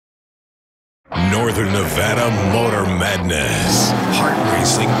Northern Nevada Motor Madness.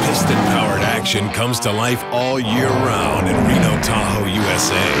 Heart-racing, piston-powered action comes to life all year round in Reno Tahoe,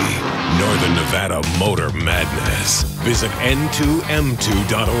 USA. Northern Nevada Motor Madness. Visit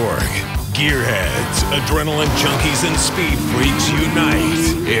n2m2.org. Gearheads, adrenaline junkies, and speed freaks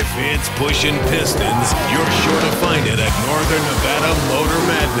unite. If it's pushing pistons, you're sure to find it at Northern Nevada Motor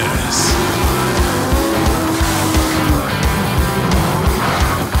Madness.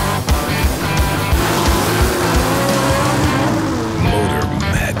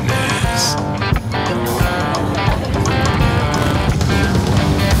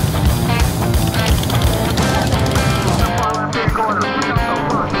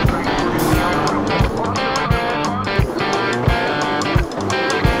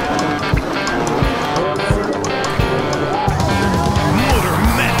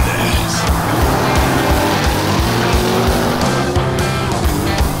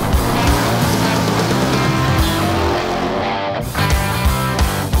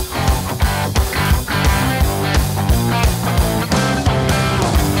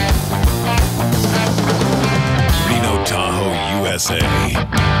 Reno Tahoe USA.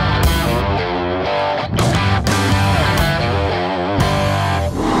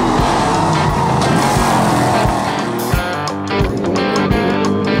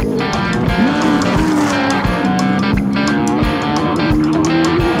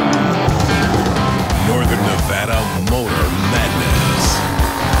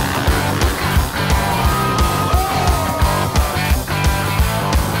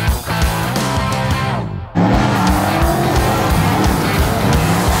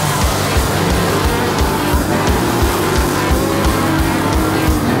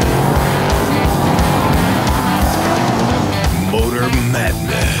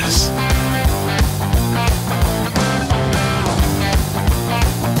 Madness.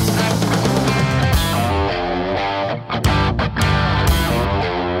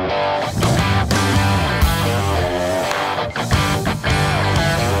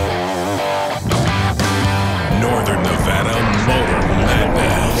 Northern Nevada Motor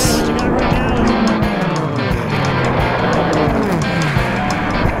Madness.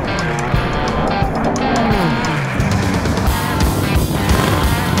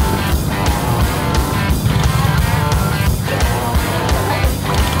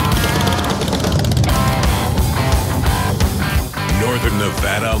 Northern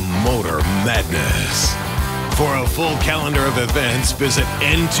Nevada Motor Madness. For a full calendar of events, visit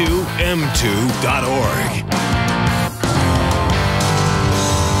n2m2.org.